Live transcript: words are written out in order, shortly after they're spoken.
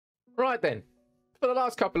Right then, for the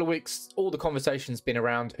last couple of weeks, all the conversation's been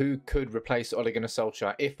around who could replace Ole Gunnar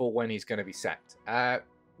Solskjaer if or when he's going to be sacked.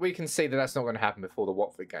 We can see that that's not going to happen before the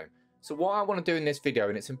Watford game. So what I want to do in this video,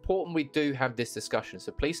 and it's important we do have this discussion,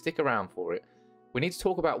 so please stick around for it. We need to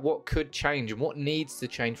talk about what could change and what needs to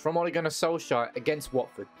change from Ole Gunnar Solskjaer against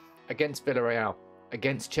Watford, against Villarreal,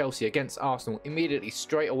 against Chelsea, against Arsenal, immediately,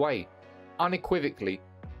 straight away, unequivocally,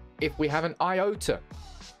 if we have an iota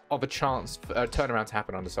of a chance for a turnaround to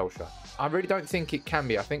happen under Solskjaer. I really don't think it can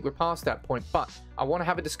be. I think we're past that point, but I want to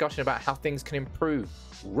have a discussion about how things can improve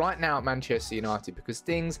right now at Manchester United, because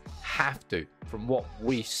things have to, from what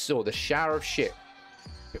we saw, the shower of shit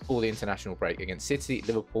before the international break against City,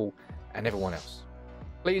 Liverpool, and everyone else.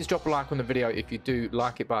 Please drop a like on the video if you do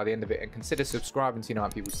like it by the end of it, and consider subscribing to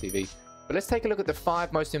United People's TV. But let's take a look at the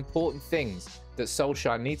 5 most important things that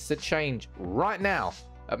Solskjaer needs to change right now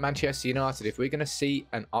at Manchester United if we're going to see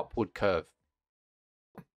an upward curve.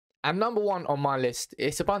 And number 1 on my list,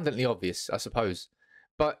 it's abundantly obvious, I suppose,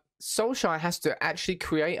 but Solskjaer has to actually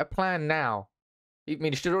create a plan now. I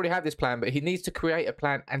mean, he should already have this plan, but he needs to create a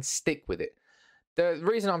plan and stick with it. The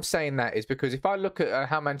reason I'm saying that is because if I look at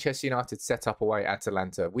how Manchester United set up away at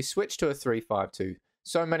Atalanta, we switched to a 3-5-2.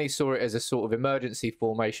 So many saw it as a sort of emergency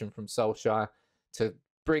formation from Solskjaer to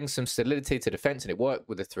bring some solidity to defence, and it worked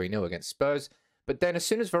with a 3-0 against Spurs. But then as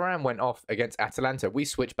soon as Varane went off against Atalanta, we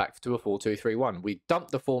switched back to a 4-2-3-1. We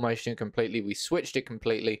dumped the formation completely. We switched it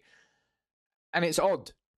completely. And it's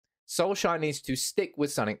odd. Solskjaer needs to stick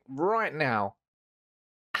with something right now,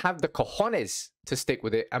 have the cojones to stick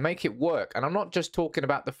with it and make it work. And I'm not just talking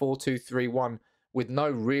about the 4-2-3-1 with no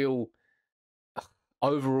real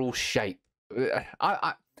overall shape.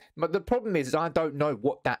 But the problem is I don't know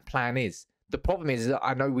what that plan is. The problem is that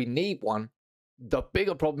I know we need one. The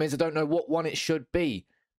bigger problem is I don't know what one it should be.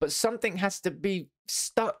 But something has to be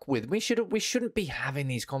stuck with. We shouldn't be having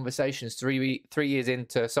these conversations three years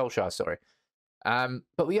into Solskjaer, sorry.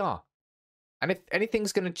 But we are. And if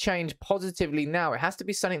anything's going to change positively now, it has to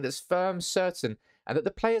be something that's firm, certain, and that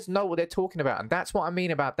the players know what they're talking about. And that's what I mean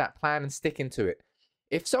about that plan and sticking to it.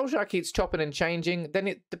 If Solskjaer keeps chopping and changing,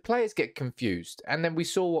 then the players get confused. And then we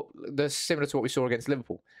saw similar to what we saw against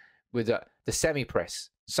Liverpool with the semi-press.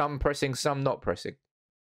 Some pressing, some not pressing.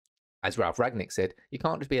 As Ralph Rangnick said, you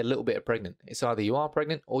can't just be a little bit pregnant. It's either you are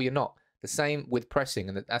pregnant or you're not. The same with pressing,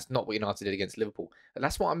 and that's not what United did against Liverpool. And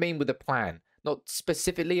that's what I mean with the plan. Not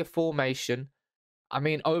specifically a formation. I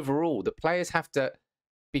mean, overall, the players have to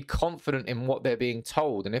be confident in what they're being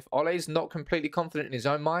told. And if Ole's not completely confident in his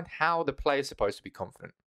own mind, how are the players supposed to be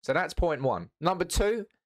confident? So that's point 1. Number 2,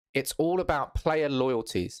 it's all about player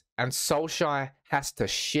loyalties. And Solskjaer has to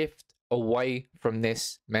shift away from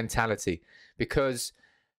this mentality, because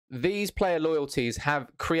these player loyalties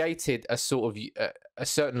have created a sort of a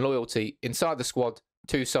certain loyalty inside the squad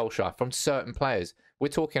to Solskjaer from certain players. We're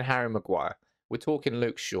talking Harry Maguire. We're talking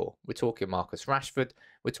Luke Shaw. We're talking Marcus Rashford.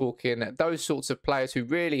 We're talking those sorts of players who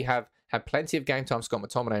really have had plenty of game time, Scott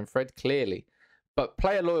McTominay and Fred, clearly. But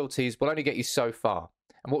player loyalties will only get you so far.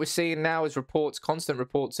 And what we're seeing now is constant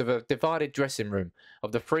reports of a divided dressing room,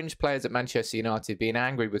 of the fringe players at Manchester United being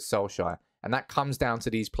angry with Solskjaer. And that comes down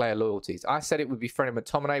to these player loyalties. I said it would be Fred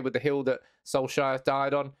McTominay with the hill that Solskjaer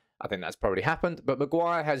died on. I think that's probably happened. But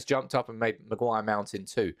Maguire has jumped up and made Maguire Mountain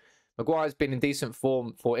too. Maguire's been in decent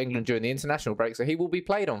form for England during the international break, so he will be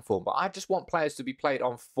played on form. But I just want players to be played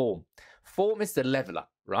on form. Form is the leveller,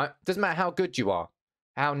 right? Doesn't matter how good you are,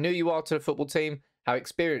 how new you are to the football team, how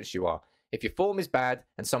experienced you are. If your form is bad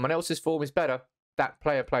and someone else's form is better, that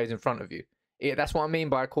player plays in front of you. That's what I mean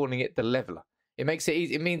by calling it the leveller. It makes it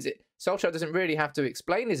easy. It means Solskjaer doesn't really have to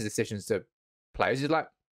explain his decisions to players. He's like,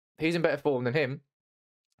 he's in better form than him.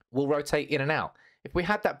 We'll rotate in and out. If we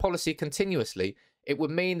had that policy continuously, it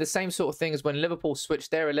would mean the same sort of thing as when Liverpool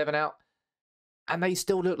switched their 11 out and they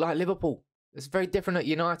still look like Liverpool. It's very different at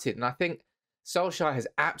United. And I think Solskjaer has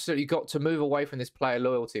absolutely got to move away from this player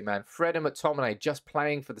loyalty, man. Fred and McTominay just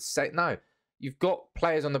playing for the sake. No, you've got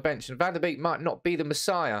players on the bench. And Van der Beek might not be the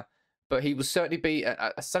Messiah, but he will certainly be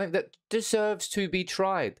something that deserves to be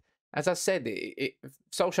tried. As I said,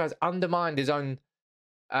 Solskjaer has undermined his own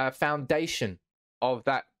foundation of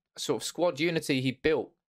that sort of squad unity he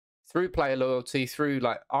built through player loyalty, through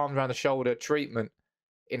like arm around the shoulder treatment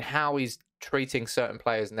in how he's treating certain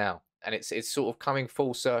players now. And it's sort of coming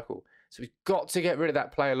full circle. So we've got to get rid of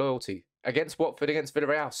that player loyalty against Watford, against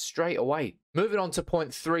Villarreal straight away. Moving on to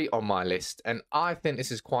point 3 on my list, and I think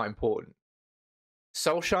this is quite important.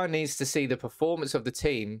 Solskjaer needs to see the performance of the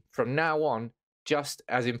team from now on just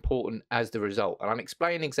as important as the result. And I'll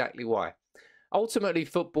explain exactly why. Ultimately,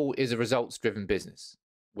 football is a results-driven business.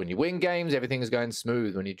 when you win games, everything is going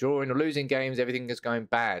smooth. When you're drawing or losing games, everything is going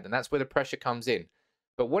bad. And that's where the pressure comes in.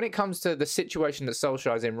 But when it comes to the situation that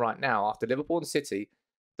Solskjaer is in right now, after Liverpool and City,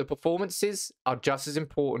 the performances are just as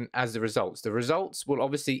important as the results. The results will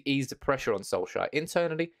obviously ease the pressure on Solskjaer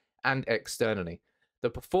internally and externally. The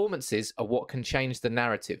performances are what can change the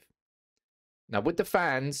narrative. Now, with the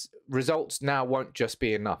fans, results now won't just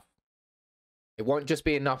be enough. It won't just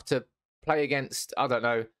be enough to play against, I don't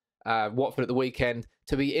know, Watford at the weekend,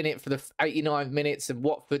 to be in it for the 89 minutes, and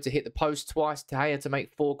Watford to hit the post twice, De Gea to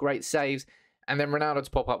make 4 great saves, and then Ronaldo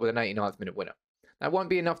to pop up with an 89th minute winner. That won't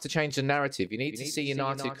be enough to change the narrative. You need to see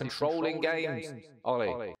United controlling games,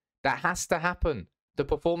 Ole. That has to happen. The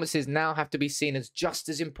performances now have to be seen as just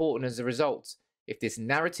as important as the results. If this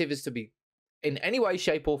narrative is to be in any way,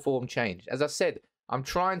 shape or form changed. As I said, I'm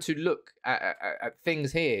trying to look at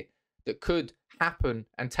things here that could happen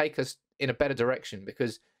and take us in a better direction,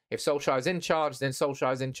 because if Solskjaer is in charge, then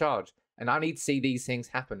Solskjaer is in charge. And I need to see these things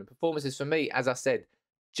happen. The performances for me, as I said,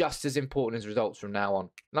 just as important as results from now on.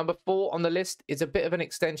 Number 4 on the list is a bit of an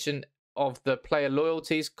extension of the player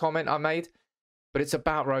loyalties comment I made, but it's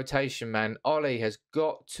about rotation, man. Ole has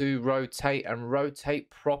got to rotate and rotate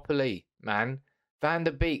properly, man. Van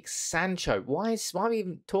der Beek, Sancho. Why are we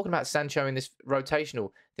even talking about Sancho in this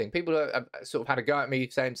rotational thing? People have sort of had a go at me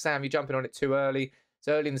saying, Sam, you're jumping on it too early. It's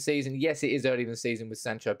early in the season. Yes, it is early in the season with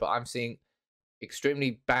Sancho, but I'm seeing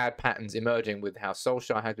extremely bad patterns emerging with how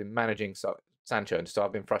Solskjaer has been managing Sancho, and so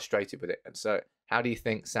I've been frustrated with it. And so how do you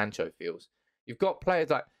think Sancho feels? You've got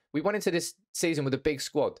players like, we went into this season with a big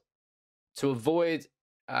squad to avoid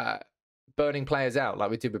burning players out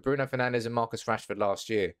like we did with Bruno Fernandes and Marcus Rashford last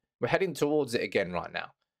year. We're heading towards it again right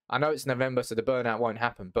now. I know it's November, so the burnout won't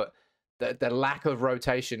happen, but the lack of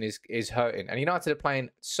rotation is hurting. And United are playing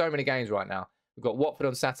so many games right now. We've got Watford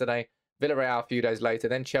on Saturday, Villarreal a few days later,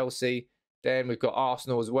 then Chelsea, then we've got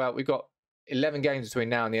Arsenal as well. We've got 11 games between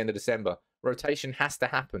now and the end of December. Rotation has to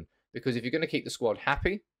happen, because if you're going to keep the squad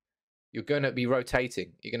happy, you're going to be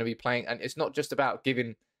rotating. You're going to be playing, and it's not just about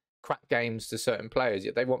giving crap games to certain players.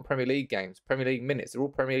 They want Premier League games, Premier League minutes. They're all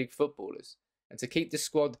Premier League footballers. And to keep the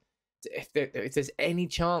squad, if there's any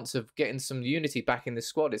chance of getting some unity back in the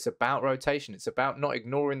squad, it's about rotation. It's about not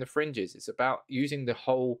ignoring the fringes. It's about using the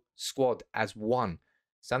whole squad as one.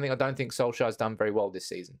 Something I don't think Solskjaer has done very well this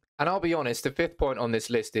season. And I'll be honest, the 5th point on this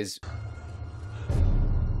list is,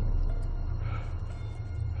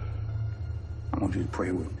 I want you to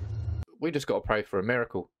pray with me. We just got to pray for a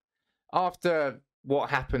miracle. After what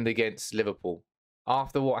happened against Liverpool,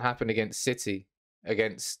 after what happened against City,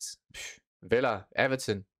 against Villa,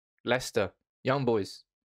 Everton, Leicester, Young Boys,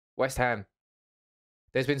 West Ham,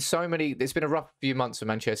 there's been a rough few months for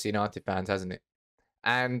Manchester United fans, hasn't it?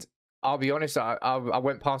 And I'll be honest, I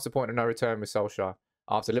went past the point of no return with Solskjaer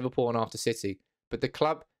after Liverpool and after City, but the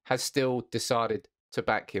club has still decided to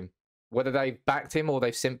back him. Whether they've backed him or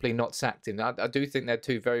they've simply not sacked him, I do think they're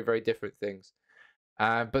two very, very different things.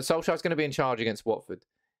 But Solskjaer's going to be in charge against Watford.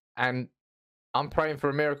 And I'm praying for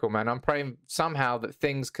a miracle, man. I'm praying somehow that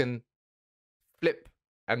things can flip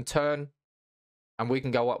and turn and we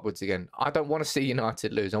can go upwards again. I don't want to see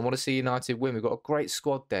United lose. I want to see United win. We've got a great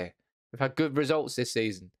squad there. We've had good results this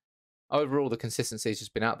season. Overall, the consistency has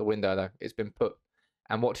just been out the window, though. It's been put.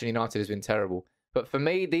 And watching United has been terrible. But for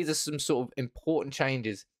me, these are some sort of important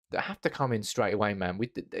changes that have to come in straight away, man.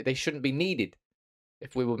 They shouldn't be needed.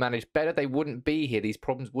 If we were managed better, they wouldn't be here. These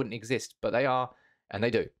problems wouldn't exist. But they are, and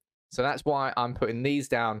they do. So that's why I'm putting these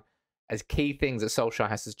down as key things that Solskjaer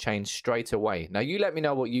has to change straight away. Now, you let me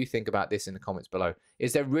know what you think about this in the comments below.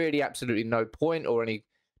 Is there really absolutely no point or any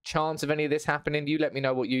chance of any of this happening? You let me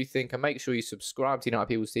know what you think, and make sure you subscribe to United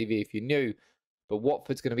People's TV if you're new. But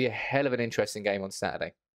Watford's going to be a hell of an interesting game on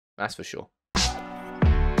Saturday. That's for sure.